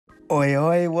Oi,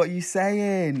 oi, what you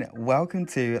saying? Welcome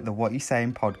to the What You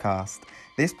Saying podcast.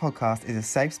 This podcast is a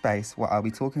safe space where I'll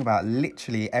be talking about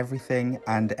literally everything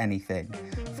and anything.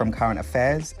 From current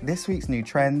affairs, this week's new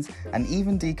trends, and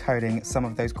even decoding some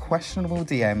of those questionable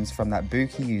DMs from that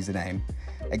Buki username.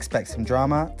 Expect some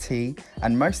drama, tea,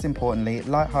 and most importantly,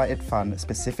 light-hearted fun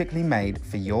specifically made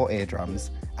for your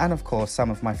eardrums. And of course, some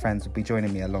of my friends will be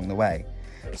joining me along the way.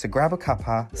 So grab a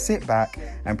cuppa, sit back,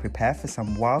 and prepare for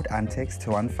some wild antics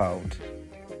to unfold.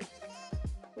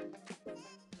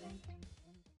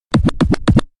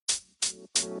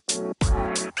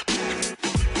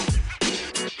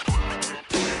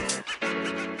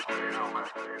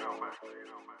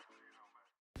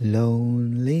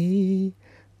 Lonely,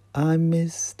 I'm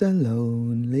Mr.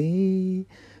 Lonely.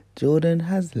 Jordan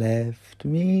has left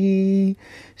me.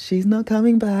 She's not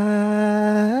coming back.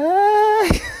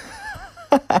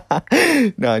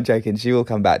 No, I'm joking. She will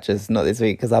come back, just not this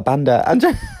week because I banned her.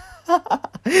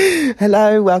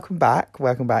 Hello, welcome back.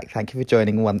 Thank you for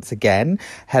joining once again.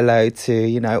 Hello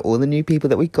to, all the new people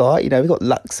that we got. We got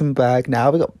Luxembourg now.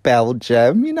 We got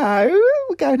Belgium,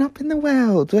 we're going up in the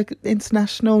world. We're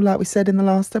international, like we said in the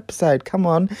last episode. Come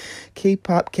on, keep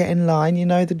up, get in line. You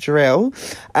know the drill.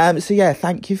 So yeah,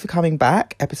 thank you for coming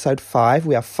back. Episode 5.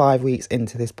 We are 5 weeks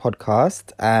into this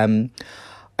podcast.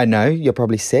 I know you're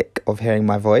probably sick of hearing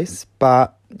my voice,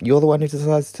 but you're the one who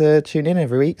decides to tune in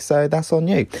every week, so that's on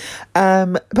you.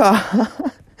 But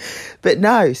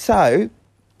no, so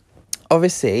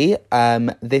obviously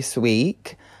this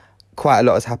week quite a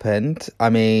lot has happened.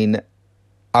 I mean,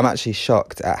 I'm actually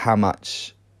shocked at how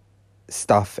much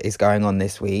stuff is going on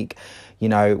this week.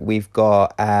 We've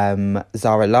got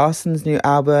Zara Larsson's new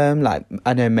album. Like,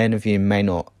 I know many of you may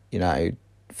not,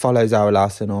 follow Zara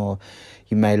Larsson, or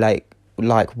you may like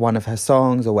one of her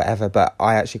songs or whatever, but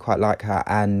I actually quite like her,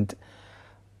 and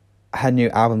her new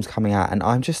album's coming out, and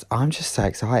I'm just so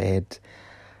excited.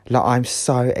 Like, I'm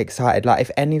so excited. Like, if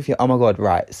any of you, oh my god,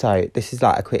 right, so this is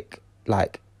like a quick,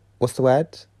 what's the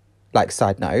word?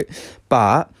 Side note,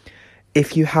 but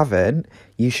if you haven't,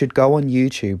 you should go on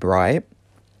YouTube, right,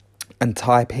 and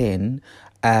type in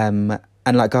and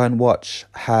go and watch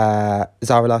her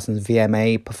Zara Larsson's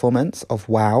VMA performance of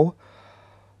Wow.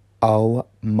 Oh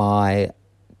my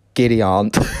giddy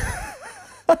aunt.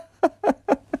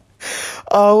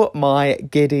 Oh my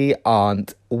giddy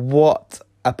aunt. What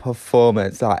a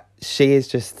performance. Like, she is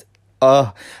just,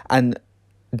 and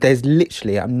there's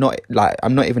literally, I'm not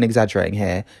even exaggerating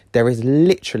here. There is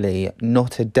literally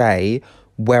not a day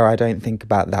where I don't think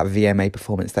about that VMA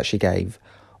performance that she gave.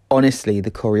 Honestly, the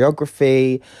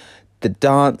choreography, the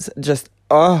dance,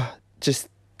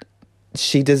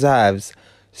 she deserves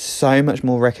so much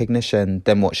more recognition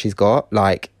than what she's got.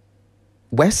 Like,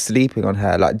 we're sleeping on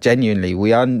her. Like, genuinely,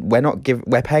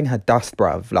 we're paying her dust,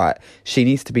 bruv. Like, she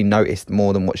needs to be noticed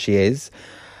more than what she is.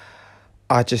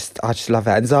 I just love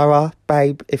her. And Zara,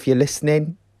 babe, if you're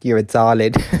listening, you're a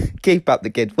darling. Keep up the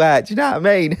good work. Do you know what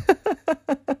I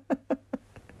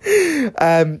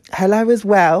mean? Hello as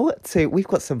well to, we've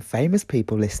got some famous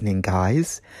people listening,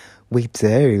 guys. We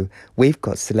do. We've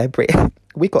got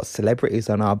celebrities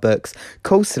on our books.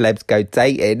 Cool celebs go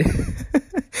dating.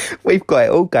 We've got it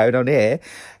all going on here.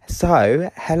 So,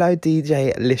 hello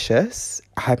DJ Licious.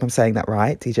 I hope I'm saying that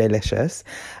right, DJ Licious.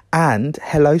 And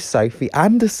hello Sophie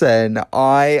Anderson.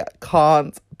 I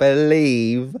can't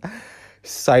believe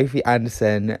Sophie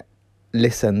Anderson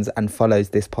listens and follows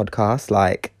this podcast.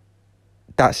 Like,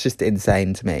 that's just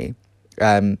insane to me.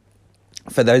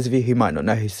 For those of you who might not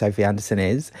know who Sophie Anderson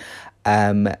is,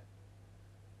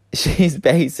 she's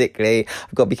basically,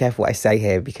 I've got to be careful what I say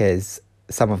here because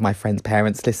some of my friends'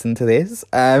 parents listen to this.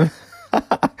 But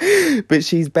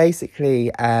she's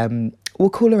basically, we'll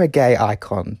call her a gay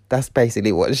icon. That's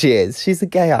basically what she is. She's a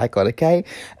gay icon, okay?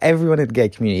 Everyone in the gay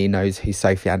community knows who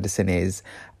Sophie Anderson is.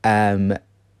 But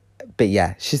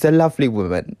yeah, she's a lovely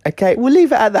woman, okay? We'll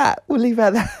leave it at that.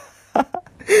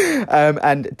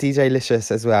 And DJ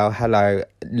Licious as well, hello,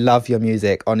 love your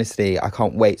music. Honestly, I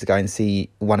can't wait to go and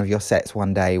see one of your sets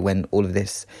one day when all of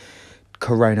this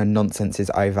corona nonsense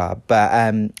is over.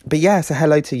 But yeah, so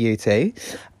hello to you too.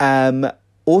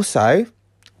 Also,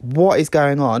 what is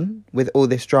going on with all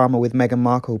this drama with Meghan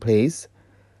Markle, please?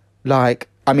 Like,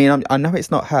 I mean, I know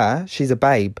it's not her. She's a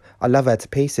babe. I love her to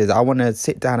pieces. I want to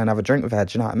sit down and have a drink with her.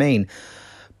 Do you know what I mean?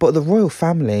 But the royal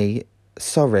family,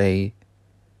 sorry,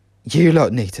 you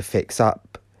lot need to fix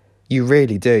up. You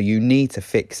really do. You need to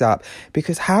fix up.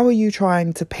 Because how are you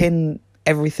trying to pin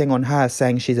everything on her,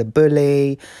 saying she's a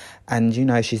bully and,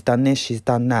 she's done this, she's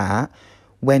done that,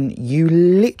 when you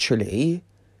literally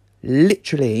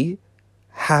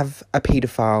have a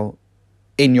paedophile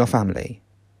in your family?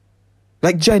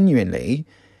 Like, genuinely,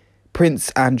 Prince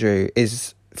Andrew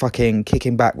is fucking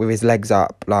kicking back with his legs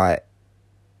up, like,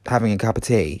 having a cup of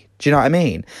tea. Do you know what I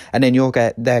mean? And then you'll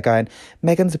get there going,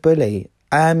 Meghan's a bully.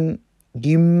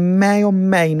 You may or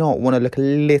may not want to look a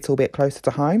little bit closer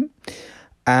to home.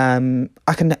 I'm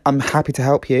happy to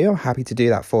help you. I'm happy to do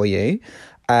that for you.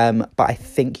 But I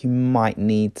think you might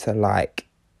need to, like,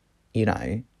 you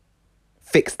know,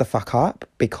 fix the fuck up,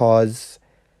 because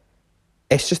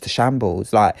it's just a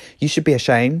shambles. Like, you should be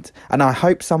ashamed. And I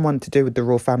hope someone to do with the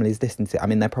royal family is listening to it. I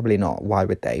mean, they're probably not. Why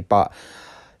would they? But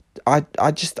I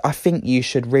think you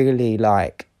should really,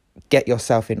 like, get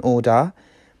yourself in order.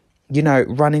 You know,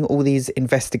 running all these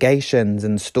investigations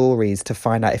and stories to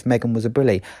find out if Meghan was a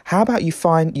bully. How about you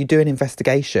do an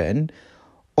investigation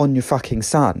on your fucking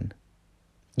son,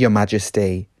 Your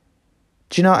Majesty?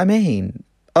 Do you know what I mean?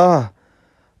 And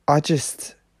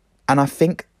I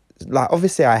think, like,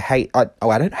 obviously I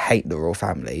don't hate the royal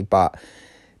family, but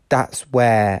that's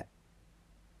where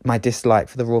my dislike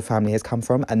for the royal family has come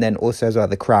from. And then also as well,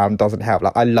 The Crown doesn't help.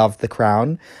 Like, I love The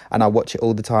Crown and I watch it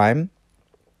all the time,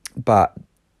 but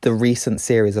the recent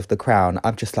series of The Crown,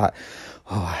 I'm just like,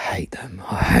 oh, I hate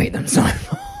them so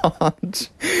much.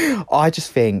 I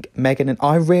just think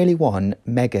I really want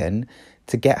Meghan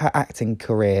to get her acting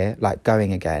career, like,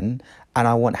 going again, and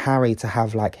I want Harry to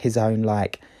have, like, his own,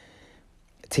 like,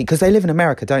 team, because they live in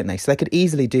America, don't they? So they could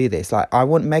easily do this. Like, I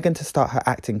want Meghan to start her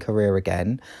acting career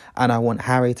again, and I want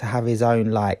Harry to have his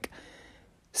own, like,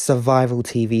 survival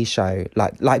TV show,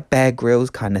 like Bear Grylls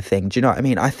kind of thing. Do you know what I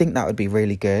mean? I think that would be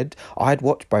really good. I'd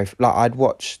watch both. Like, I'd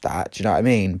watch that. Do you know what I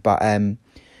mean? But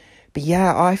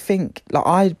yeah, I think, like,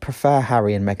 I prefer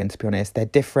Harry and Meghan, to be honest. They're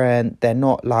different. They're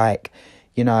not, like,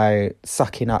 you know,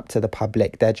 sucking up to the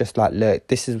public. They're just like, look,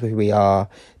 this is who we are.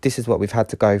 This is what we've had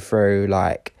to go through.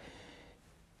 Like,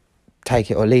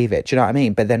 take it or leave it. Do you know what I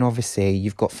mean? But then obviously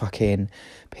you've got fucking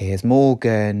Piers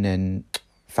Morgan and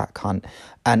fat cunt,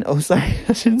 and also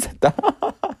I shouldn't have said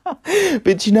that,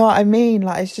 but you know what I mean?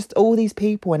 Like, it's just all these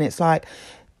people, and it's like,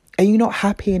 are you not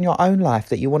happy in your own life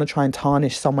that you want to try and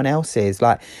tarnish someone else's?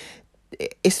 Like,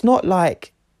 it's not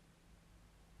like,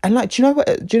 and like, do you know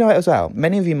what as well?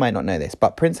 Many of you might not know this,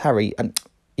 but Prince Harry,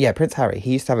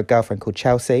 he used to have a girlfriend called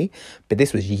Chelsea, but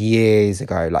this was years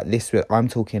ago. Like, I'm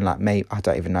talking, like, maybe, I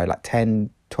don't even know, like 10,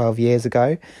 12 years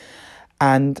ago.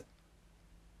 And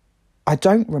I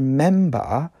don't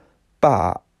remember,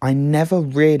 but I never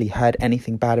really heard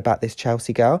anything bad about this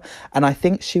Chelsea girl. And I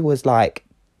think she was, like,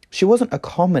 she wasn't a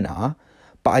commoner,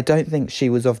 but I don't think she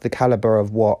was of the calibre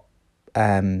of what,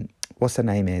 what's her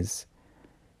name is?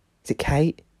 Is it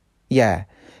Kate? Yeah.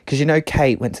 Because, you know,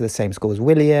 Kate went to the same school as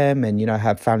William, and, you know,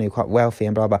 her family were quite wealthy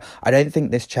and blah, blah. I don't think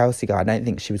this Chelsea girl, I don't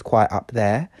think she was quite up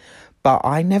there. But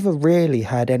I never really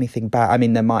heard anything bad. I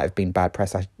mean, there might have been bad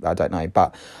press, I don't know.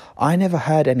 But I never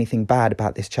heard anything bad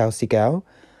about this Chelsea girl.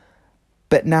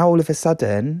 But now all of a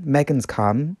sudden, Meghan's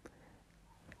come.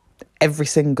 Every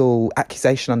single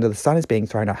accusation under the sun is being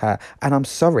thrown at her. And I'm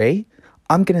sorry,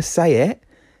 I'm going to say it.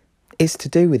 It's to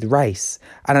do with race.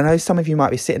 And I know some of you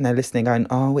might be sitting there listening going,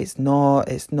 oh, it's not.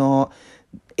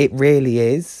 It really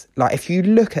is. Like, if you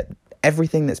look at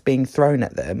everything that's being thrown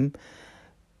at them,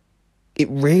 it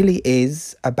really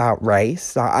is about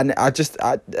race. And I'm just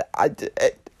going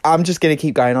to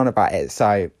keep going on about it.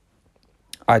 So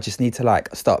I just need to,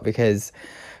 like, stop, because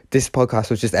this podcast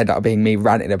will just end up being me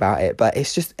ranting about it. But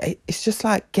it's just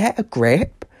like, get a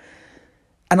grip.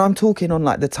 And I'm talking on,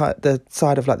 like, the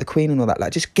side of, like, the Queen and all that.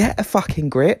 Like, just get a fucking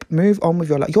grip. Move on with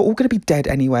your life. You're all going to be dead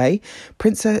anyway.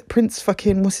 Prince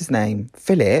fucking, what's his name?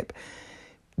 Philip.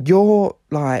 You're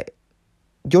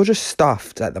just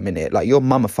stuffed at the minute. Like, you're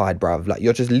mummified, bruv. Like,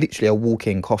 you're just literally a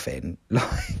walking coffin.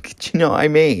 Like, do you know what I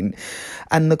mean?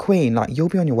 And the Queen, like, you'll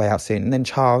be on your way out soon. And then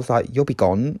Charles, like, you'll be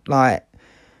gone. Like,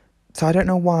 so I don't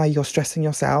know why you're stressing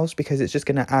yourselves, because it's just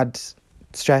going to add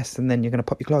stress, and then you're going to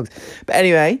pop your clogs. But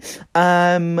anyway,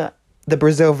 the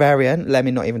Brazil variant, let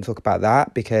me not even talk about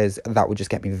that, because that would just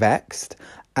get me vexed.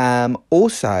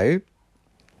 Also,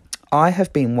 I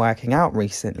have been working out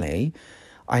recently.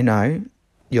 I know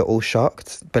you're all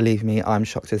shocked. Believe me, I'm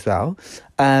shocked as well.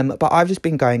 But I've just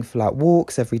been going for, like,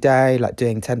 walks every day, like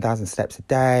doing 10,000 steps a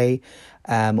day,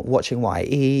 watching what I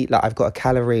eat. Like, I've got a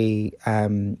calorie,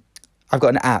 I've got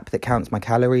an app that counts my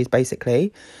calories,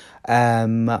 basically.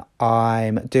 I'm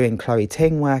doing Chloe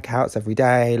Ting workouts every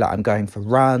day. Like, I'm going for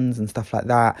runs and stuff like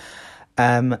that.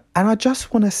 And I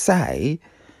just want to say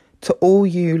to all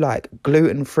you, like,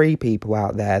 gluten-free people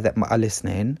out there that are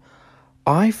listening,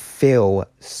 I feel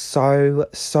so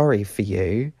sorry for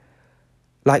you.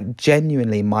 Like,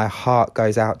 genuinely, my heart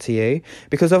goes out to you,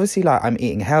 because obviously, like, I'm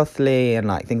eating healthily and,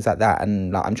 like, things like that,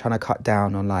 and, like, I'm trying to cut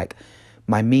down on, like,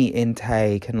 my meat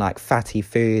intake and like fatty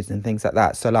foods and things like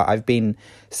that. So like I've been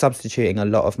substituting a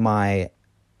lot of my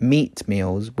meat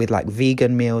meals with like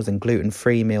vegan meals and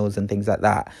gluten-free meals and things like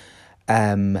that,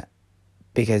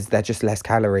 because they're just less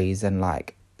calories, and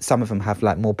like some of them have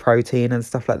like more protein and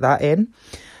stuff like that in.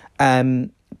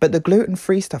 But the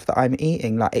gluten-free stuff that I'm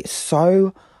eating, like it's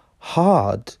so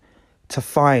hard to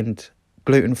find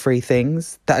gluten-free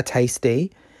things that are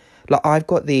tasty. Like I've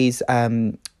got these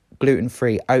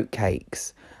gluten-free oat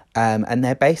cakes, and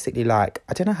they're basically like,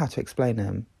 I don't know how to explain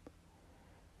them.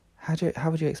 How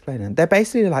would you explain them? They're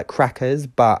basically like crackers,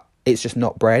 but it's just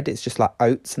not bread. It's just like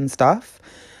oats and stuff.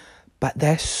 But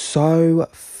they're so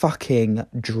fucking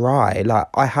dry. Like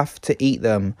I have to eat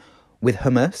them with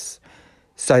hummus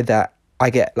so that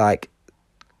I get like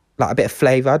a bit of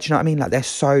flavour. Do you know what I mean? Like they're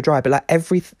so dry. But like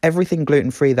everything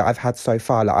gluten-free that I've had so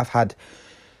far, like I've had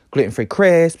gluten-free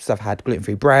crisps, I've had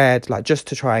gluten-free bread, like just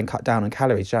to try and cut down on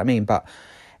calories. Do you know what I mean? But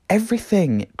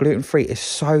everything gluten-free is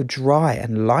so dry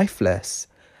and lifeless.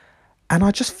 And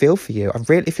I just feel for you.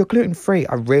 If you're gluten-free,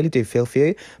 I really do feel for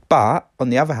you. But on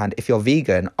the other hand, if you're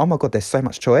vegan, oh my God, there's so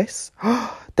much choice.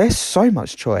 There's so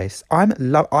much choice.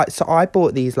 So I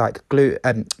bought these like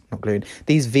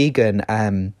these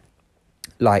vegan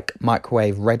like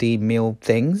microwave ready meal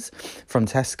things from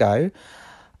Tesco.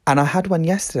 And I had one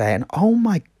yesterday, and oh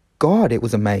my God, it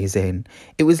was amazing.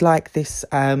 It was like this,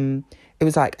 it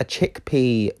was like a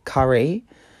chickpea curry.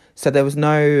 So there was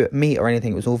no meat or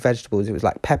anything. It was all vegetables. It was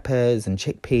like peppers and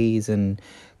chickpeas and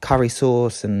curry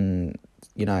sauce and,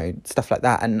 you know, stuff like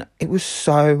that. And it was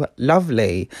so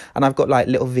lovely. And I've got like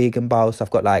little vegan bowls. So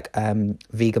I've got like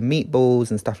vegan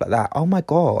meatballs and stuff like that. Oh my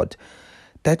God.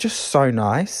 They're just so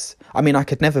nice. I mean, I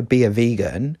could never be a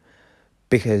vegan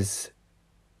because,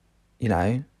 you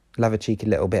know, love a cheeky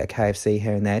little bit of KFC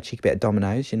here and there, cheeky bit of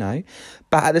Domino's, you know.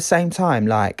 But at the same time,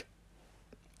 like,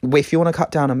 if you want to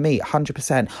cut down on meat,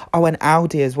 100%. Oh, and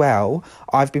Aldi as well.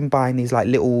 I've been buying these like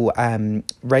little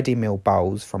ready meal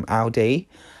bowls from Aldi,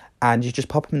 and you just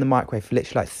pop them in the microwave for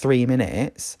literally like 3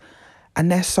 minutes,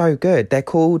 and they're so good. They're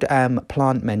called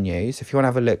plant menus. If you want to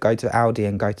have a look, go to Aldi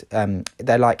and go to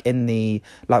they're like in the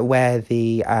like where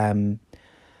the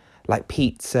like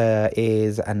pizza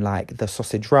is, and like the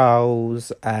sausage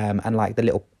rolls and like the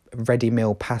little ready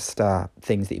meal pasta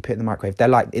things that you put in the microwave. They're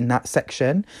like in that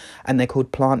section, and they're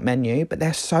called plant menu. But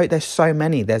there's so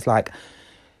many. There's like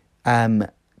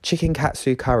chicken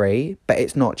katsu curry, but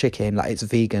it's not chicken, like it's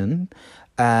vegan.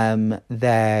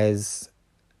 There's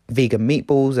vegan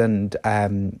meatballs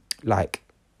and like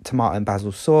tomato and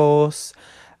basil sauce.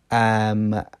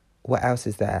 What else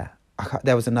is there?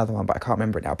 There was another one, but I can't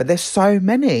remember it now. But there's so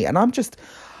many, and I'm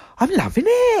loving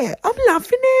it.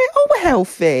 Oh,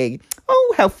 healthy.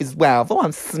 Oh, health is wealth. Oh,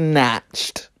 I'm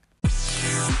snatched.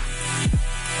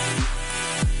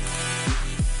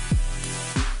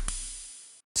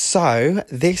 So,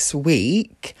 this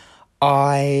week,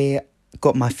 I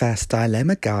got my first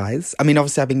dilemma, guys. I mean,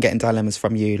 obviously, I've been getting dilemmas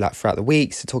from you, like, throughout the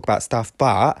weeks to talk about stuff,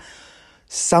 but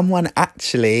someone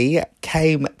actually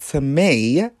came to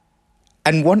me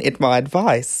and wanted my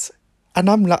advice. And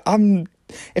I'm like,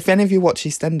 if any of you watch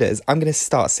EastEnders, I'm going to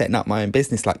start setting up my own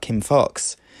business like Kim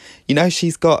Fox. You know,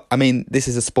 she's got, I mean, this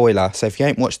is a spoiler, so if you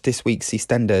ain't watched this week's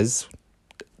EastEnders,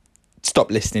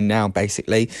 stop listening now,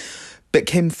 basically. But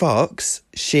Kim Fox,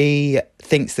 she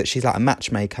thinks that she's like a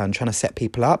matchmaker and trying to set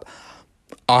people up.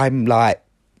 I'm like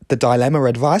the dilemma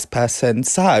advice person,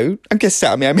 so I'm going to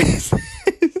set up my own business.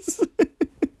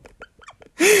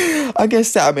 I'm going to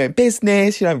set up my own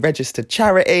business, you know, registered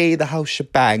charity, the whole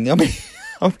shebang. I mean,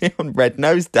 I'll be on Red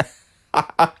Nose Day.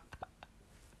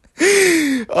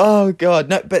 Oh, God.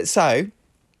 No, but so,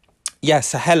 yeah,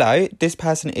 so hello. This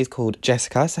person is called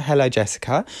Jessica. So hello,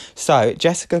 Jessica. So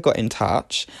Jessica got in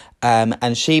touch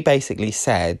and she basically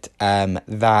said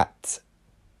that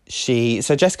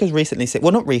so Jessica's recently,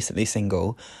 well, not recently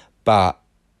single, but,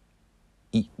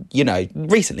 you know,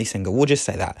 recently single. We'll just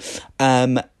say that.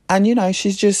 And, you know,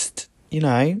 she's just, you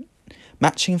know,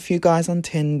 matching a few guys on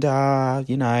Tinder,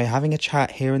 you know, having a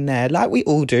chat here and there, like we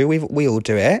all do. We all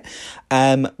do it.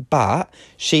 But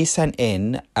she sent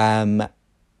in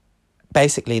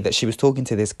basically that she was talking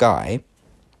to this guy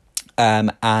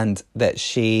and that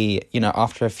she, you know,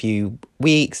 after a few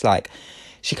weeks, like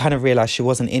she kind of realised she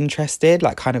wasn't interested,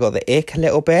 like kind of got the ick a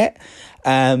little bit.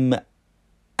 And,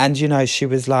 you know, she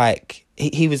was like,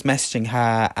 he was messaging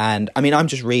her, and I mean, I'm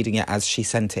just reading it as she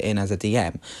sent it in as a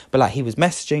DM, but like he was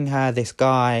messaging her, this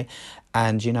guy,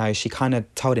 and, you know, she kind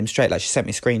of told him straight, like she sent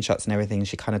me screenshots and everything, and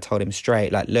she kind of told him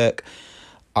straight, like, look,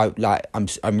 I'm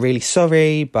really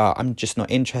sorry, but I'm just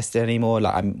not interested anymore,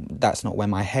 like that's not where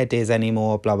my head is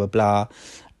anymore, blah, blah, blah.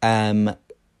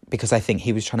 because I think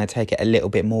he was trying to take it a little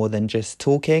bit more than just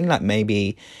talking. Like,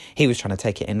 maybe he was trying to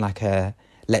take it in like a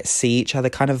let's see each other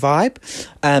kind of vibe.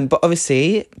 But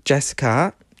obviously,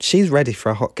 Jessica, she's ready for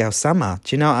a hot girl summer.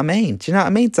 Do you know what I mean? Do you know what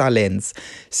I mean, darlings?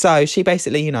 So she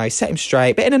basically, you know, set him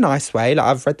straight, but in a nice way. Like,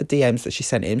 I've read the DMs that she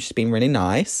sent him. She's been really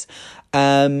nice.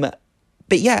 But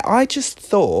yeah, I just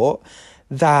thought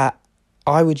that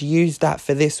I would use that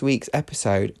for this week's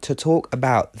episode to talk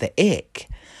about the ick.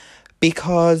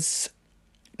 Because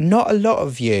not a lot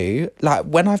of you, like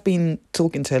when I've been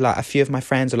talking to like a few of my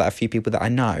friends or like a few people that I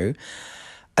know,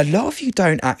 a lot of you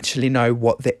don't actually know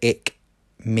what the ick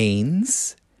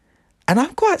means. And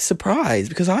I'm quite surprised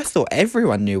because I thought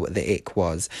everyone knew what the ick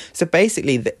was. So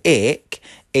basically the ick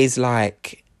is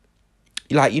like,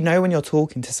 you know, when you're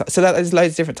talking to so there's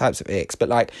loads of different types of icks, but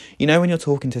like, you know, when you're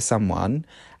talking to someone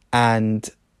and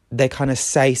they kind of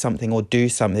say something or do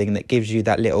something that gives you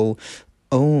that little,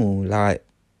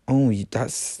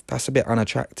 that's a bit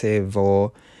unattractive,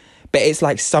 or, but it's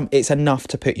like it's enough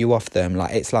to put you off them.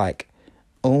 Like, it's like,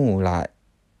 no,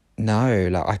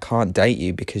 like I can't date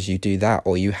you because you do that,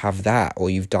 or you have that, or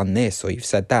you've done this, or you've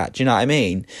said that. Do you know what I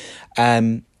mean?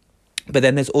 But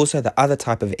then there's also the other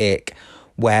type of ick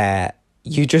where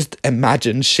you just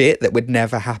imagine shit that would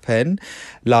never happen.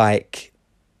 Like,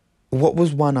 what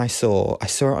was one I saw? I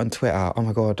saw it on Twitter. Oh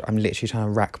my God, I'm literally trying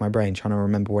to rack my brain, trying to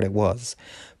remember what it was.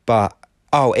 But,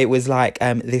 it was like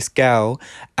this girl,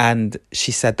 and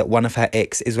she said that one of her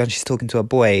icks is when she's talking to a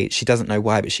boy, she doesn't know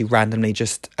why, but she randomly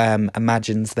just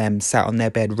imagines them sat on their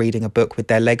bed reading a book with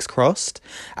their legs crossed,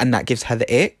 and that gives her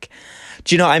the ick.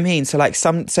 Do you know what I mean? So like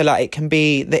it can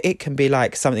be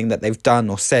like something that they've done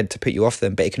or said to put you off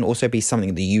them, but it can also be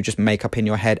something that you just make up in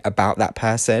your head about that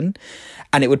person,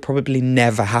 and it would probably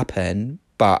never happen,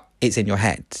 but it's in your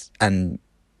head and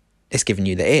it's giving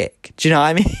you the ick. Do you know what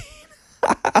I mean?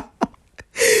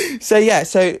 So yeah,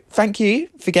 so thank you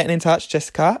for getting in touch,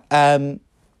 Jessica.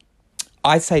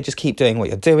 I'd say just keep doing what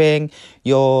you're doing.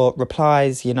 Your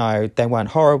replies, you know, they weren't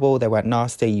horrible, they weren't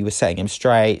nasty, you were setting him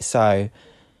straight. So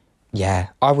yeah,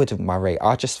 I wouldn't worry.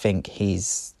 I just think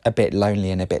he's a bit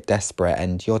lonely and a bit desperate,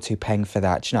 and you're too peng for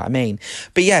that. Do you know what I mean?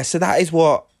 But yeah, so that is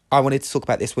what I wanted to talk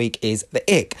about this week, is the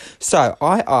ick. So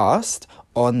I asked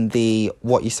on the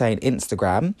What You Saying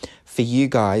Instagram for you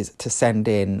guys to send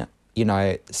in, you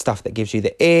know, stuff that gives you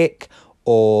the ick,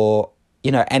 or,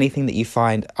 you know, anything that you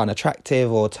find unattractive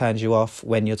or turns you off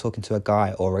when you're talking to a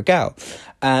guy or a girl.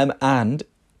 And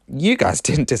you guys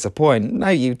didn't disappoint. No,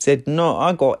 you did not.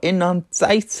 I got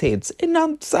inundated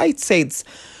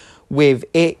with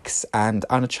icks and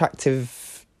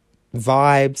unattractive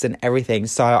vibes and everything.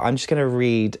 So I'm just going to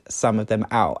read some of them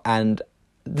out, and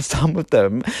some of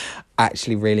them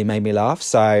actually really made me laugh.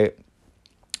 So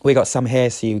we got some here.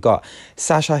 So you've got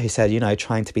Sasha, who said, you know,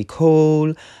 trying to be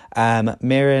cool.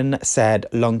 Mirren said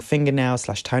long fingernails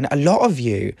 / toenail. A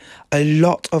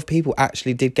lot of people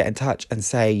actually did get in touch and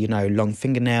say, you know, long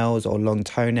fingernails or long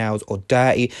toenails or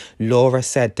dirty. Laura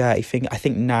said dirty finger. I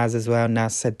think Naz as well.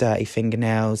 Naz said dirty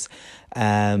fingernails.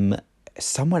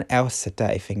 Someone else said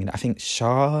dirty fingernails. I think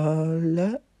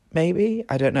Charlotte, maybe,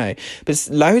 I don't know, but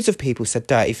loads of people said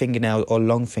dirty fingernails or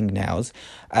long fingernails,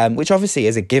 which obviously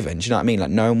is a given. Do you know what I mean?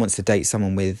 Like, no one wants to date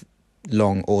someone with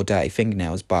long or dirty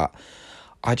fingernails, but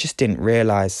I just didn't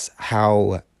realise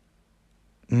how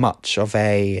much of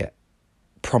a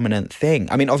prominent thing.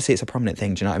 I mean, obviously it's a prominent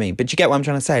thing, do you know what I mean? But do you get what I'm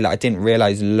trying to say? Like, I didn't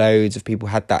realise loads of people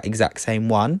had that exact same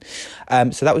one.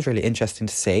 So that was really interesting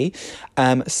to see.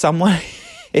 Someone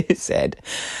said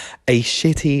a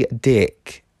shitty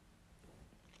dick.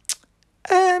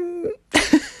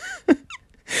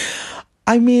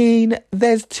 I mean,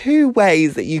 there's two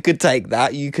ways that you could take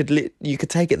that. You could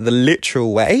take it the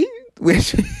literal way,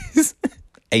 which is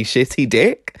a shitty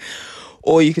dick,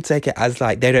 or you could take it as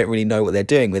like they don't really know what they're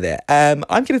doing with it. I'm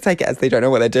going to take it as they don't know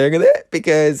what they're doing with it,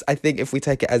 because I think if we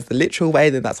take it as the literal way,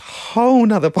 then that's a whole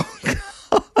nother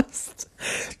podcast.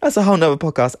 That's a whole nother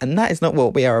podcast, and that is not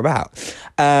what we are about.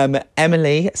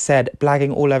 Emily said,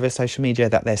 blagging all over social media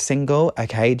that they're single.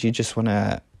 Okay, do you just want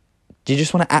to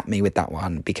at me with that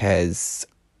one? Because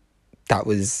that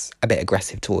was a bit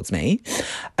aggressive towards me.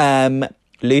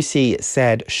 Lucy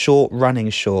said short running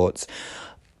shorts.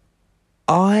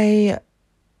 Okay,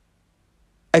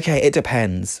 it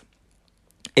depends.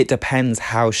 It depends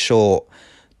how short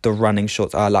the running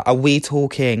shorts are. Like, are we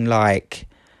talking like,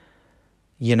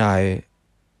 you know,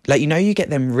 you get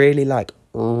them really like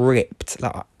ripped,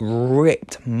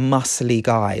 muscly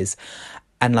guys,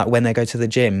 and like when they go to the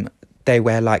gym, they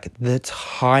wear like the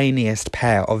tiniest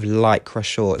pair of lycra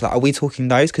shorts. Like, are we talking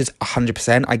those? Because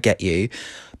 100%, I get you.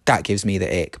 That gives me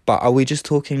the ick. But are we just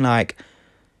talking like,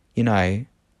 you know,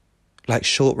 like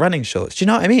short running shorts. Do you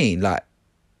know what I mean? Like,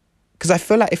 because I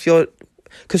feel like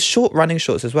because short running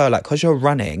shorts as well, like, because you're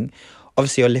running,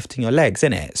 obviously you're lifting your legs,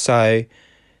 innit? So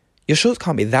your shorts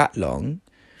can't be that long.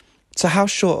 So how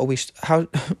short are we, I was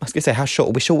going to say, how short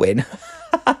are we shorting?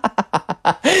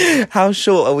 How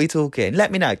short are we talking?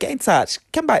 Let me know. Get in touch.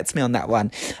 Come back to me on that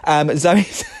one. Zoe,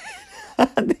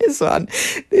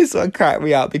 this one cracked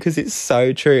me up because it's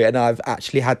so true, and I've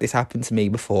actually had this happen to me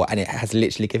before, and it has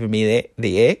literally given me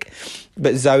the ick.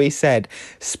 But Zoe said,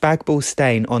 spag ball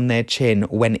stain on their chin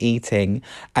when eating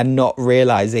and not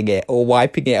realising it or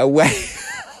wiping it away.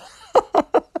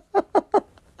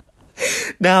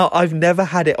 Now, I've never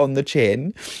had it on the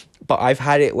chin, but I've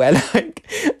had it where, like,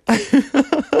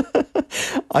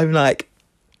 I'm, like,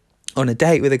 on a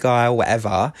date with a guy or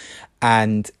whatever,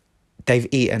 and they've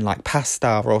eaten, like,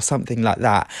 pasta or something like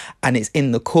that, and it's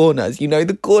in the corners. You know,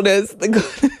 the corners,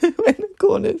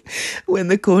 when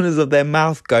the corners of their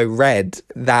mouth go red,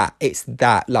 that,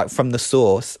 like, from the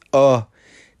sauce, oh,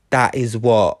 that is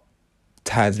what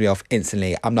turns me off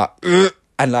instantly. I'm like, ugh.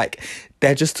 And, like,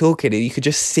 they're just talking and you could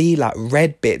just see, like,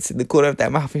 red bits in the corner of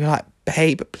their mouth. And you're like,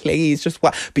 babe, please, just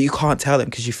wipe. But you can't tell them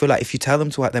because you feel like if you tell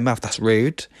them to wipe their mouth, that's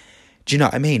rude. Do you know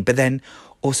what I mean? But then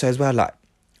also as well, like,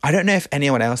 I don't know if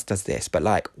anyone else does this, but,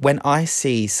 like, when I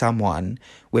see someone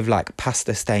with, like,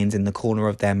 pasta stains in the corner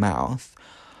of their mouth,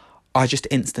 I just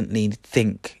instantly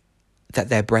think that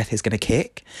their breath is going to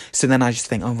kick. So then I just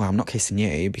think, oh, well, I'm not kissing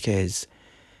you because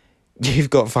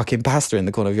you've got fucking pasta in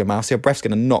the corner of your mouth, so your breath's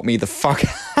going to knock me the fuck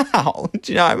out.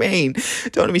 Do you know what I mean?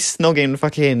 Don't want to be snogging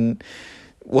fucking,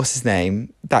 what's his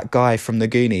name? That guy from the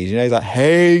Goonies. You know, he's like,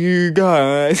 hey, you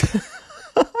guys.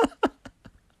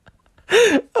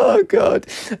 Oh, God.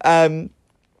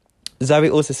 Zoe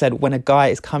also said, when a guy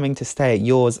is coming to stay at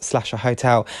yours/a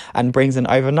hotel and brings an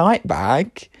overnight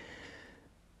bag,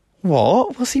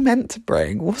 what? What's he meant to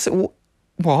bring? What? So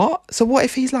what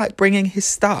if he's, like, bringing his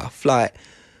stuff? Like,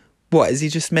 what, is he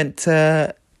just meant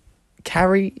to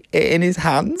carry it in his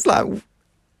hands? Like,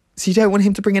 so you don't want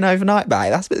him to bring an overnight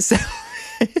bag? That's a bit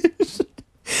selfish.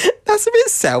 That's a bit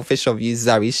selfish of you,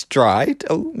 Zoe Stride.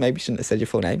 Oh, maybe shouldn't have said your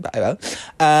full name, but I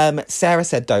will. Sarah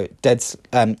said,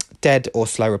 dead or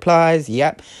slow replies.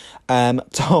 Yep.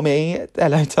 Tommy,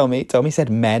 hello, Tommy. Tommy said,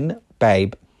 men,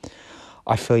 babe.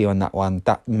 I feel you on that one.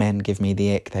 That men give me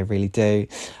the ick. They really do.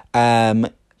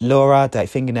 Laura, dirty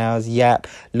fingernails, yep.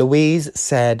 Louise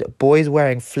said, boys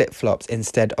wearing flip-flops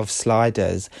instead of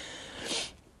sliders.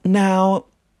 Now,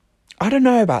 I don't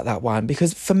know about that one,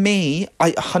 because for me,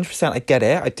 100% I get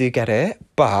it, I do get it,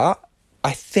 but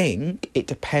I think it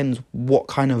depends what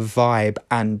kind of vibe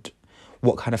and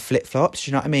what kind of flip-flops,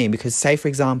 do you know what I mean? Because say, for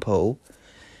example,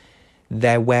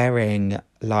 they're wearing,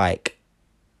 like,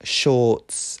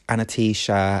 shorts and a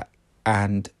t-shirt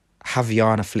and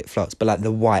Havaiana flip-flops, but like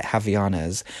the white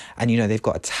Havaianas, and you know they've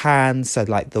got a tan, so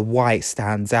like the white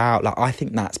stands out. Like, I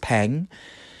think that's peng.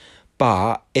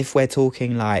 But if we're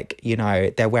talking, like, you know,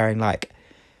 they're wearing like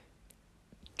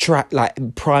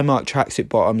Primark tracksuit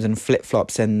bottoms and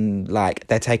flip-flops, and like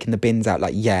they're taking the bins out,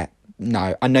 like, yeah,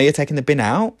 no, I know you're taking the bin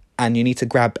out and you need to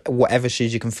grab whatever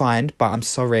shoes you can find, but I'm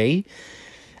sorry.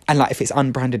 And like, if it's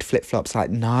unbranded flip-flops,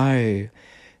 like, no,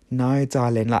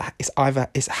 darling, like, it's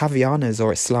Havaianas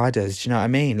or it's sliders, do you know what I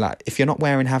mean? Like, if you're not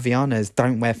wearing Havaianas,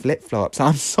 don't wear flip-flops.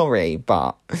 I'm sorry,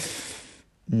 but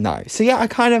no. So yeah, I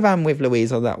kind of am with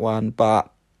Louise on that one,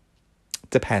 but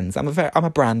depends. I'm a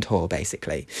brand whore,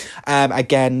 basically.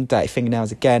 Again, dirty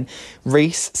fingernails again.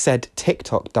 Reese said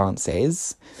TikTok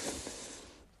dances.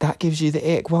 That gives you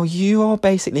the ick. Well, you are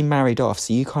basically married off,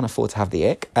 so you can't afford to have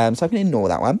the ick. So I can ignore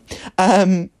that one.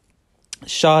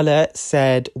 Charlotte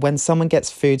said, when someone gets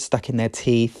food stuck in their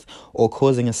teeth or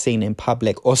causing a scene in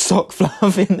public or sock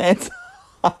fluff in their ties.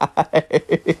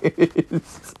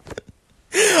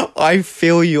 I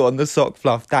feel you on the sock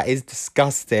fluff. That is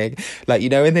disgusting. Like, you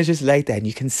know, when they're just laid there and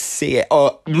you can see it,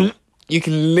 or you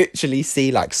can literally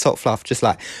see, like, sock fluff just,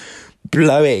 like,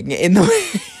 blowing in the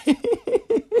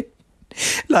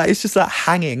like, it's just, like,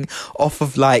 hanging off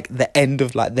of, like, the end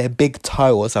of, like, their big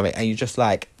toe or something, and you're just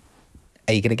like,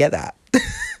 are you gonna get that?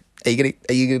 Are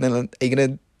you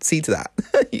gonna see to that?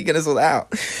 Are you gonna sort that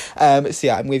out? So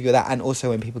yeah, I'm with you with that. And also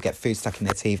when people get food stuck in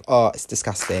their teeth, oh, it's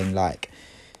disgusting. Like,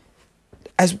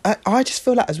 as I just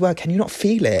feel like as well, can you not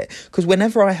feel it? Because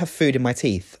whenever I have food in my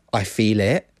teeth, I feel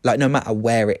it. Like, no matter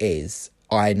where it is,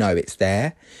 I know it's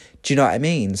there. Do you know what I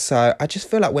mean? So I just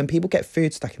feel like when people get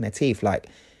food stuck in their teeth, like,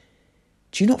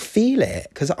 do you not feel it?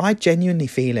 Because I genuinely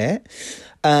feel it.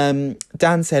 Dan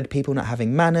said people not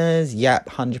having manners. Yep,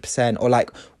 100%. Or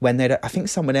like when they don't, I think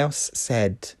someone else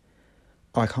said,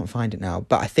 oh, I can't find it now,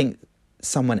 but I think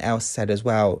someone else said as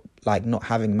well, like not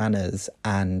having manners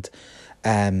and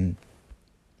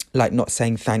like not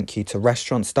saying thank you to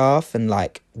restaurant staff and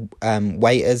like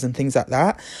waiters and things like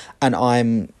that.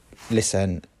 And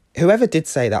listen, whoever did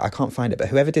say that, I can't find it, but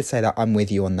whoever did say that, I'm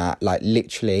with you on that. Like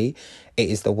literally, it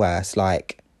is the worst.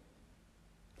 Like,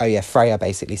 oh yeah, Freya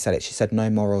basically said it. She said no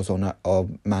morals or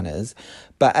manners.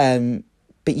 But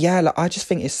yeah, like I just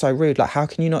think it's so rude. Like, how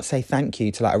can you not say thank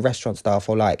you to like a restaurant staff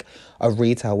or like a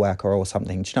retail worker or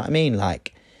something? Do you know what I mean?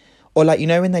 Like, or like, you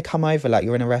know, when they come over, like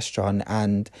you're in a restaurant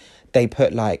and they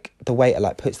put like, the waiter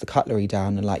like puts the cutlery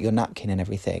down and like your napkin and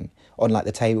everything on like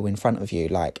the table in front of you,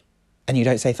 like, and you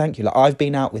don't say thank you. Like I've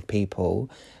been out with people,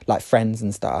 like friends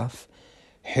and stuff,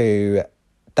 who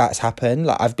that's happened.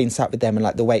 Like I've been sat with them and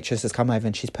like the waitress has come over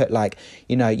and she's put like,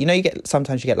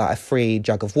 sometimes you get like a free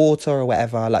jug of water or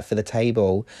whatever, like for the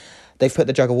table. They've put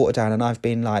the jug of water down and I've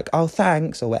been like, oh,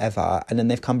 thanks or whatever. And then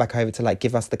they've come back over to like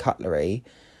give us the cutlery.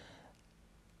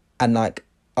 And like,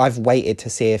 I've waited to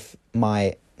see if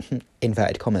my,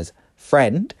 inverted commas,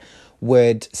 friend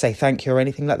would say thank you or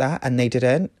anything like that. And they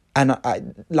didn't. And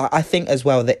I think as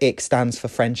well, the ick stands for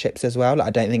friendships as well. Like,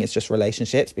 I don't think it's just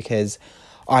relationships, because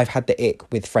I've had the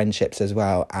ick with friendships as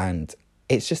well. And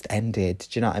it's just ended.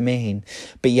 Do you know what I mean?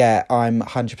 But yeah, I'm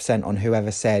 100% on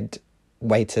whoever said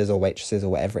waiters or waitresses or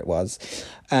whatever it was.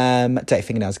 Dirty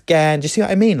fingernails again. Do you see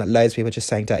what I mean? Like loads of people just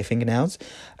saying dirty fingernails.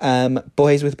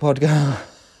 Boys with podcast.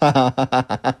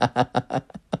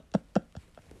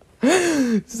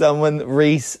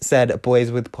 Reese said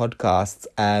boys with podcasts.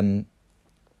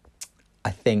 I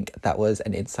think that was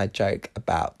an inside joke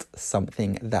about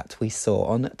something that we saw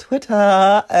on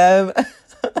Twitter.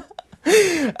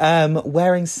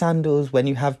 Wearing sandals when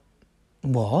you have...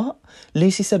 What?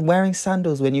 Lucy said wearing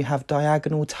sandals when you have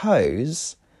diagonal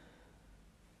toes.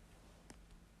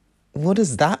 What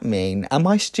does that mean? Am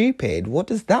I stupid? What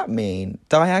does that mean?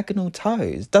 Diagonal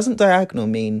toes? Doesn't diagonal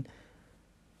mean...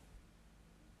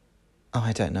 Oh,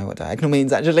 I don't know what diagonal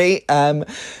means, actually.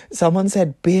 Someone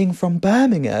said being from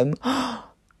Birmingham.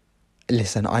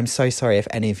 Listen, I'm so sorry if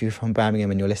any of you are from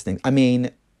Birmingham and you're listening. I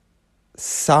mean,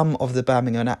 some of the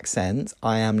Birmingham accents,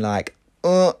 I am like,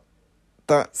 oh,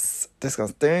 that's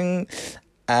disgusting.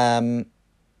 But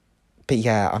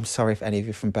yeah, I'm sorry if any of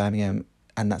you are from Birmingham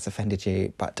and that's offended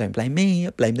you, but don't blame me,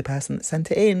 blame the person that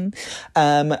sent it in.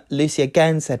 Lucy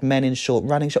again said men in short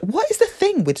running shorts. What is the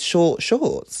thing with short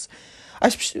shorts?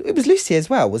 It was Lucy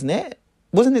as well, wasn't it?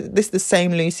 Wasn't it this the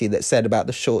same Lucy that said about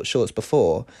the short shorts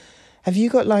before? Have you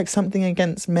got like something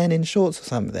against men in shorts or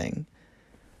something?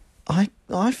 I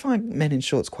find men in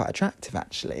shorts quite attractive,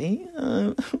 actually.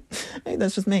 Maybe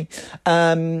that's just me.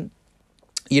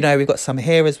 We've got some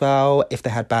here as well. If they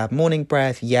had bad morning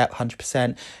breath, yep,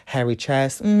 100%. Hairy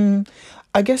chest.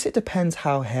 I guess it depends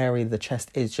how hairy the chest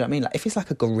is. Do you know what I mean? Like if it's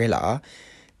like a gorilla,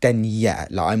 then yeah,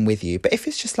 like I'm with you. But if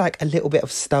it's just like a little bit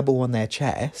of stubble on their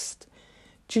chest,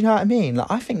 do you know what I mean? Like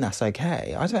I think that's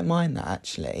okay. I don't mind that,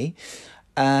 actually.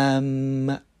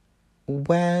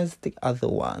 Where's the other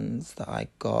ones that I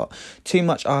got? Too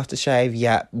much aftershave,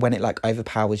 yep. When it like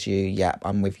overpowers you, yep,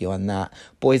 I'm with you on that.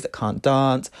 Boys that can't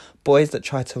dance, boys that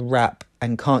try to rap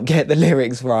and can't get the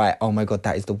lyrics right. Oh my God,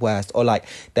 that is the worst. Or like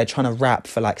they're trying to rap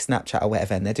for like Snapchat or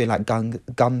whatever and they're doing like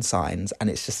gun signs and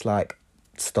it's just like,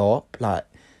 stop, like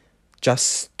just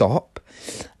stop.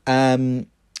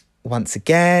 Once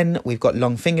again, we've got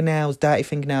long fingernails, dirty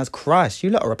fingernails. Christ,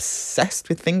 you lot are obsessed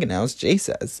with fingernails,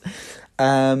 Jesus.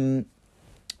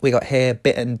 We got here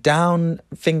bitten down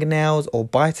fingernails or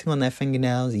biting on their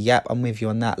fingernails. Yep, I'm with you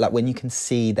on that. Like when you can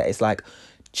see that it's like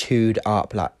chewed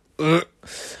up, like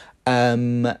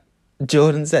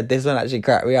Jordan said this one actually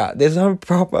cracked me up. This one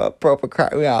proper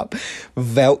cracked me up.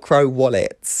 Velcro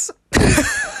wallets.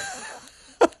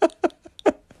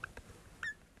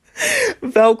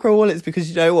 Velcro wallets, because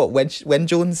you know what, when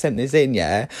Jordan sent this in,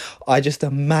 yeah, I just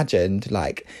imagined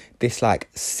like this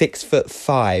like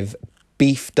 6'5"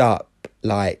 beefed up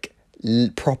like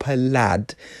proper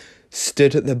lad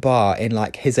stood at the bar in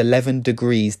like his 11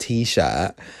 Degrees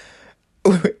t-shirt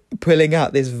pulling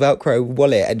out this Velcro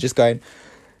wallet and just going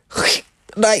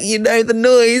like, you know, the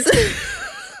noise.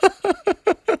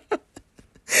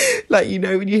 Like, you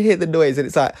know, when you hear the noise and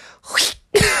it's like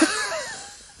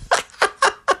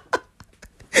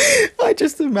I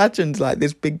just imagined like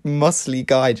this big muscly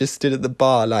guy just stood at the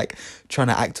bar like trying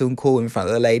to act all cool in front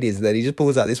of the ladies, and then he just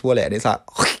pulls out this wallet and it's like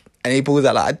and he pulls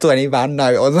out like a £20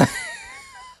 note or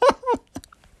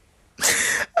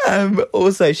something.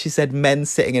 Also, she said men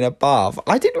sitting in a bath.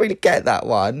 I didn't really get that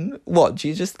one. What, do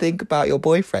you just think about your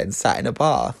boyfriend sat in a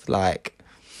bath? Like,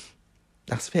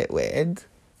 that's a bit weird.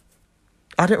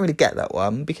 I don't really get that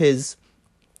one because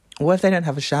What if they don't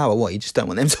have a shower? What, you just don't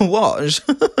want them to wash?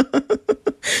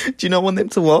 Do you not want them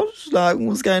to wash? Like,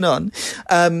 what's going on?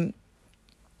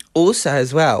 Also,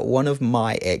 as well, one of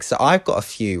my icks, so I've got a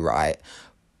few, right?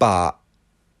 But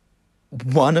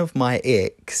one of my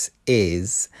icks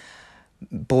is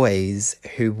boys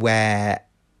who wear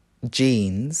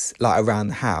jeans, like, around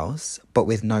the house, but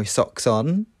with no socks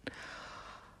on.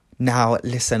 Now,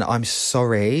 listen, I'm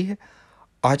sorry.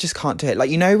 I just can't do it. Like,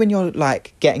 you know when you're,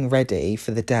 like, getting ready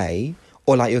for the day,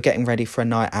 or, like, you're getting ready for a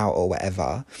night out or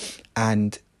whatever,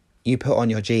 and you put on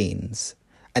your jeans,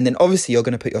 and then obviously you're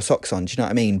going to put your socks on, do you know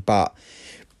what I mean? But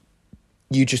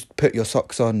you just put your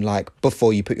socks on, like,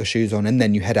 before you put your shoes on, and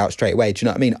then you head out straight away, do you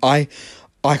know what I mean?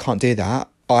 I can't do that.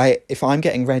 If I'm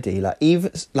getting ready, like,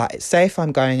 even, like, say if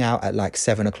I'm going out at, like,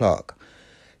 7 o'clock,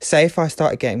 say if I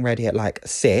started getting ready at, like,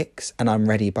 6, and I'm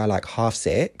ready by, like,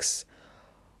 5:30,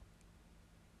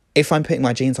 if I'm putting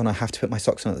my jeans on, I have to put my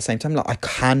socks on at the same time. Like, I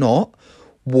cannot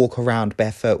walk around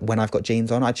barefoot when I've got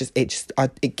jeans on.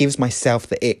 It gives myself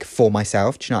the ick for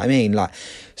myself. Do you know what I mean? Like,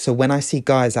 so when I see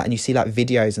guys that, and you see, like,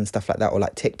 videos and stuff like that, or,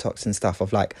 like, TikToks and stuff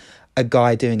of, like, a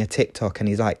guy doing a TikTok, and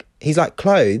he's like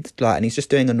clothed, like, and he's just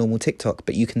doing a normal TikTok,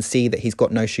 but you can see that he's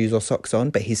got no shoes or socks on,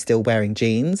 but he's still wearing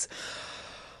jeans.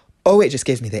 Oh, it just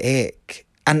gives me the ick.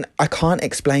 And I can't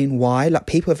explain why. Like,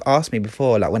 people have asked me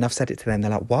before, like, when I've said it to them,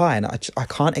 they're like, why? And I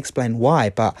can't explain why,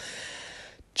 but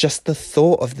just the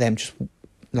thought of them just,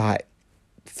 like,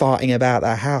 farting about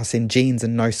their house in jeans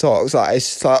and no socks, like, it's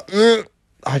just like, ugh,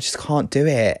 I just can't do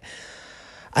it.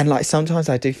 And, like, sometimes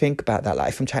I do think about that. Like,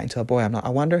 if I'm chatting to a boy, I'm like, I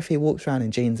wonder if he walks around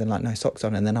in jeans and, like, no socks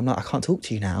on. And then I'm like, I can't talk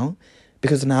to you now,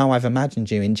 because now I've imagined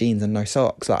you in jeans and no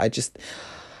socks. Like, I just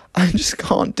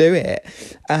can't do it.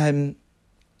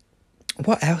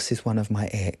 What else is one of my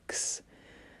icks?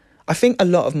 I think a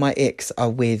lot of my icks are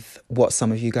with what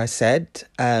some of you guys said.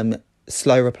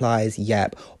 Slow replies,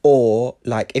 yep. Or,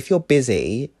 like, if you're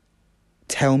busy,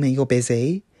 tell me you're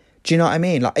busy. Do you know what I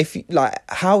mean? Like,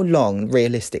 how long,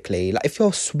 realistically, like, if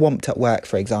you're swamped at work,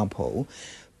 for example,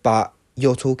 but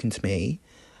you're talking to me,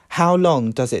 how long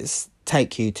does it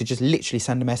take you to just literally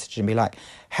send a message and be like,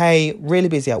 hey, really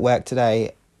busy at work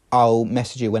today, I'll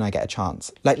message you when I get a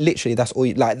chance? Like, literally, that's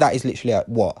all that is literally,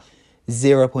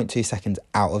 0.2 seconds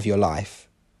out of your life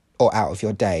or out of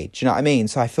your day. Do you know what I mean?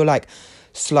 So I feel like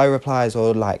slow replies,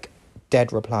 or, like,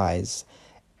 dead replies,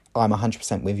 I'm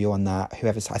 100% with you on that.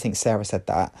 I think Sarah said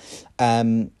that.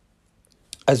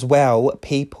 As well,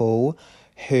 people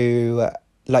who,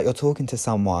 like, you're talking to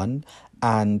someone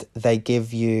and they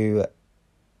give you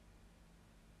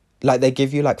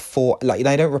like 4, like,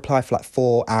 they don't reply for, like,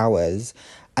 4 hours.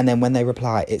 And then when they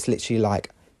reply, it's literally like,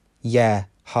 yeah,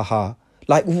 haha.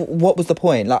 Like, what was the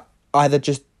point? Like, either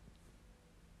just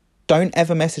don't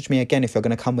ever message me again if you're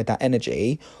going to come with that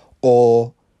energy,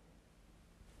 or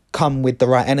come with the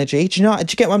right energy. Do you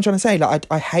get what I'm trying to say? Like,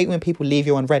 I hate when people leave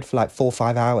you on red for, like, 4 or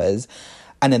 5 hours,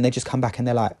 and then they just come back and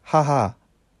they're like, haha.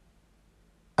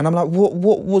 And I'm like,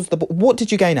 what did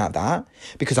you gain out of that?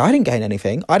 Because I didn't gain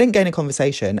anything. I didn't gain a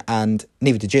conversation, and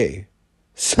neither did you.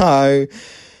 So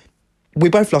we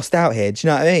both lost out here. Do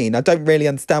you know what I mean? I don't really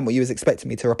understand what you was expecting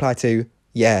me to reply to.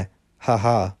 Yeah,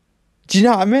 haha. Do you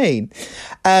know what I mean?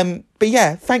 But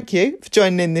yeah, thank you for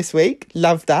joining in this week.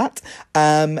 Love that.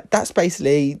 That's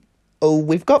basically all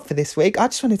we've got for this week. I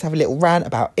just wanted to have a little rant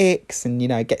about icks and,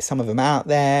 get some of them out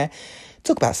there.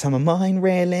 Talk about some of mine,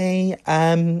 really.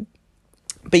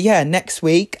 But yeah, next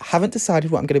week, haven't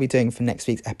decided what I'm going to be doing for next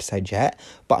week's episode yet,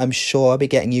 but I'm sure I'll be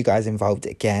getting you guys involved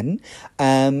again.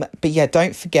 But yeah,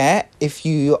 don't forget, if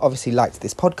you obviously liked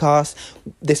this podcast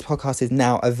is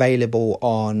now available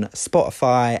on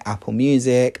Spotify, Apple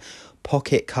Music,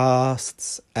 Pocket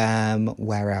Casts,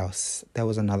 where else? There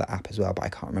was another app as well, but I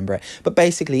can't remember it. But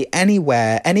basically,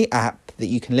 anywhere, any app that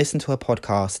you can listen to a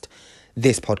podcast,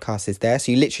 this podcast is there.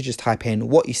 So you literally just type in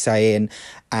what you're saying,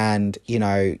 and you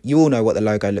all know what the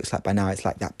logo looks like by now. It's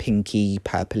like that pinky,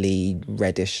 purpley,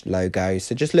 reddish logo.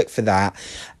 So just look for that.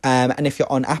 And if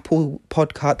you're on Apple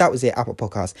Podcast, that was it, Apple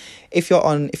Podcast. If you're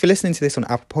listening to this on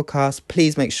Apple Podcast,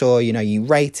 please make sure you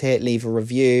rate it, leave a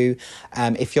review.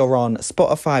 If you're on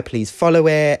Spotify, please follow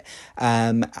it.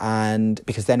 And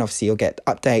because then obviously you'll get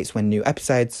updates when new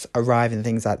episodes arrive and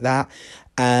things like that.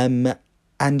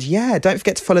 And yeah, don't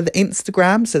forget to follow the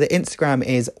Instagram. So the Instagram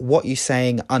is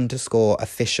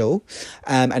whatyousaying_official.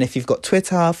 And if you've got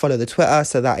Twitter, follow the Twitter.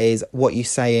 So that is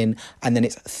whatyousaying, and then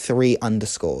it's 3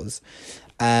 underscores.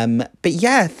 But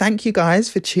yeah, thank you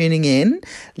guys for tuning in.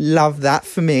 Love that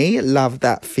for me. Love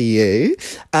that for you.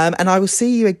 And I will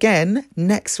see you again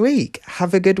next week.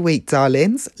 Have a good week,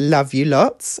 darlings. Love you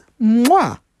lots.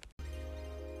 Mwah.